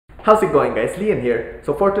How's it going, guys? Llyan here.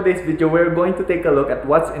 So for today's video, we're going to take a look at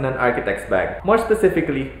what's in an architect's bag. More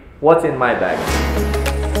specifically, what's in my bag.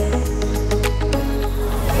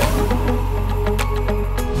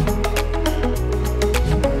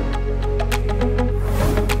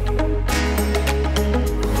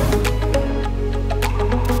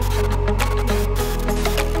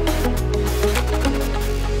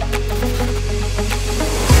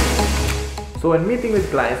 So when meeting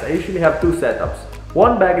with clients, I usually have two setups.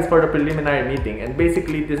 One bag is for the preliminary meeting, and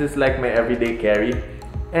basically this is like my everyday carry.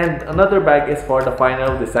 And another bag is for the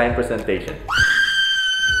final design presentation.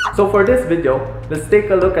 So for this video, let's take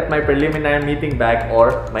a look at my preliminary meeting bag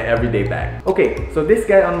or my everyday bag. Okay, so this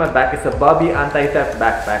guy on my back is a Bobby anti-theft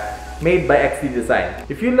backpack made by XD Design.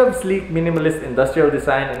 If you love sleek minimalist industrial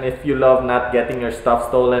design and if you love not getting your stuff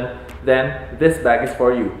stolen, then this bag is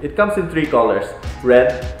for you. It comes in three colors: red,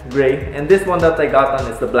 gray, and this one that I got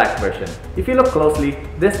on is the black version. If you look closely,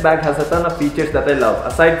 this bag has a ton of features that I love,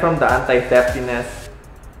 aside from the anti-theftiness.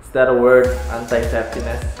 Is that a word?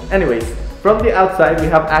 Anti-theftiness? Anyways, from the outside, we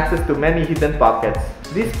have access to many hidden pockets.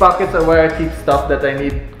 These pockets are where I keep stuff that I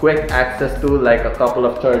need quick access to, like a couple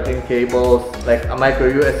of charging cables, like a micro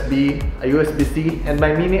USB, a USB-C, and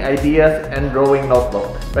my mini ideas and drawing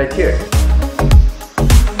notebook right here.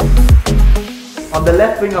 On the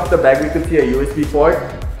left wing of the bag, we could see a USB port.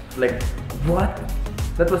 Like, what?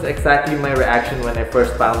 That was exactly my reaction when I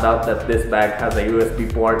first found out that this bag has a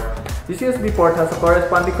USB port. This USB port has a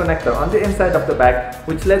corresponding connector on the inside of the bag,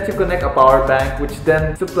 which lets you connect a power bank, which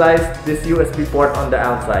then supplies this USB port on the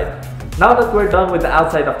outside. Now that we're done with the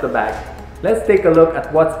outside of the bag, let's take a look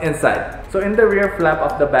at what's inside. So in the rear flap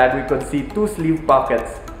of the bag, we could see two sleeve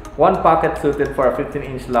pockets. One pocket suited for a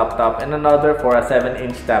 15-inch laptop and another for a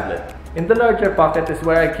 7-inch tablet. In the larger pocket is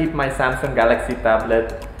where I keep my Samsung Galaxy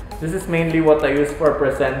tablet. This is mainly what I use for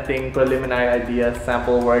presenting preliminary ideas,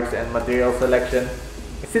 sample works, and material selection.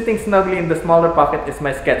 Sitting snugly in the smaller pocket is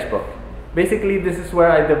my sketchbook. Basically, this is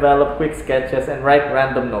where I develop quick sketches and write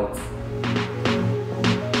random notes.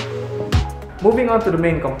 Moving on to the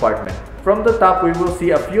main compartment. From the top, we will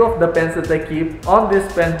see a few of the pens that I keep on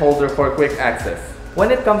this pen holder for quick access. When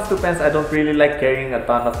it comes to pens, I don't really like carrying a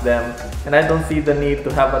ton of them, and I don't see the need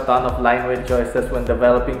to have a ton of line weight choices when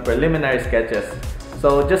developing preliminary sketches.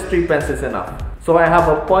 So just 3 pens is enough. So I have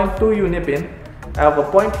a 0.2 Unipin, I have a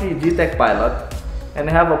 0.3 G-Tech Pilot, and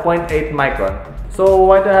I have a 0.8 Micron. So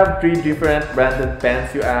why do I have 3 different branded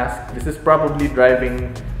pens, you ask? This is probably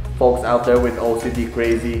driving folks out there with OCD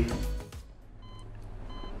crazy.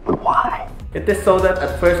 But why? It is so that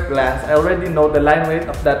at first glance, I already know the line weight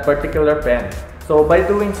of that particular pen. So by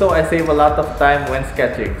doing so, I save a lot of time when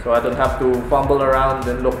sketching, so I don't have to fumble around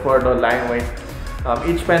and look for the line weight.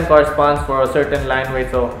 Each pen corresponds for a certain line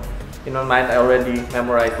weight, so in my mind I already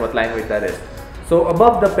memorized what line weight that is. So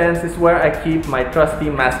above the pens is where I keep my trusty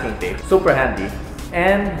masking tape, super handy,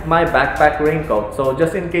 and my backpack raincoat. So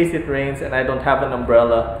just in case it rains and I don't have an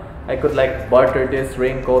umbrella, I could like barter this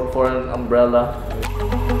raincoat for an umbrella.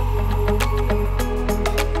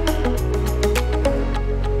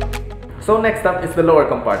 So next up is the lower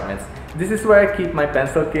compartments. This is where I keep my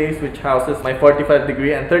pencil case, which houses my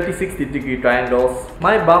 45-degree and 30-60-degree triangles,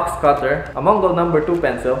 my box cutter, a Mongol No. 2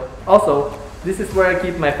 pencil. Also, this is where I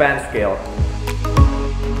keep my fan scale,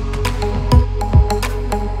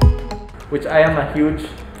 which I am a huge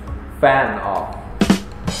fan of.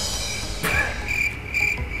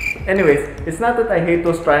 Anyways, it's not that I hate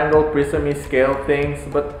those triangle prismy scale things,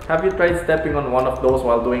 but have you tried stepping on one of those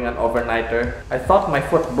while doing an overnighter? I thought my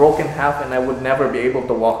foot broke in half and I would never be able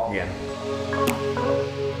to walk again.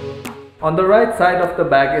 On the right side of the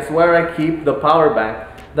bag is where I keep the power bank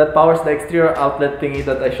that powers the exterior outlet thingy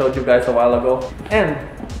that I showed you guys a while ago. And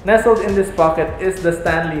nestled in this pocket is the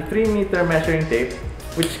Stanley 3-meter measuring tape,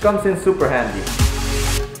 which comes in super handy.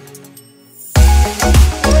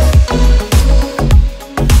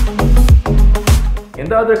 In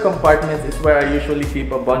the other compartments is where I usually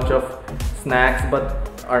keep a bunch of snacks, but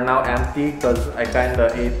are now empty because I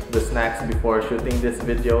kinda ate the snacks before shooting this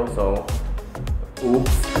video, so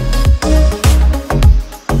oops.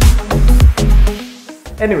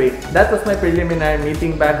 Anyway, that was my preliminary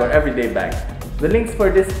meeting bag or everyday bag. The links for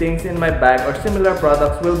these things in my bag or similar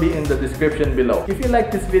products will be in the description below. If you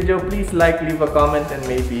like this video, please like, leave a comment, and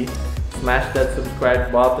maybe smash that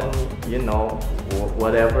subscribe button,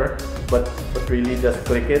 whatever. But really just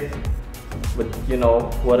click it, but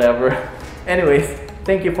whatever. Anyways,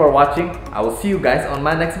 thank you for watching. I will see you guys on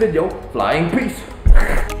my next video. Flying peace!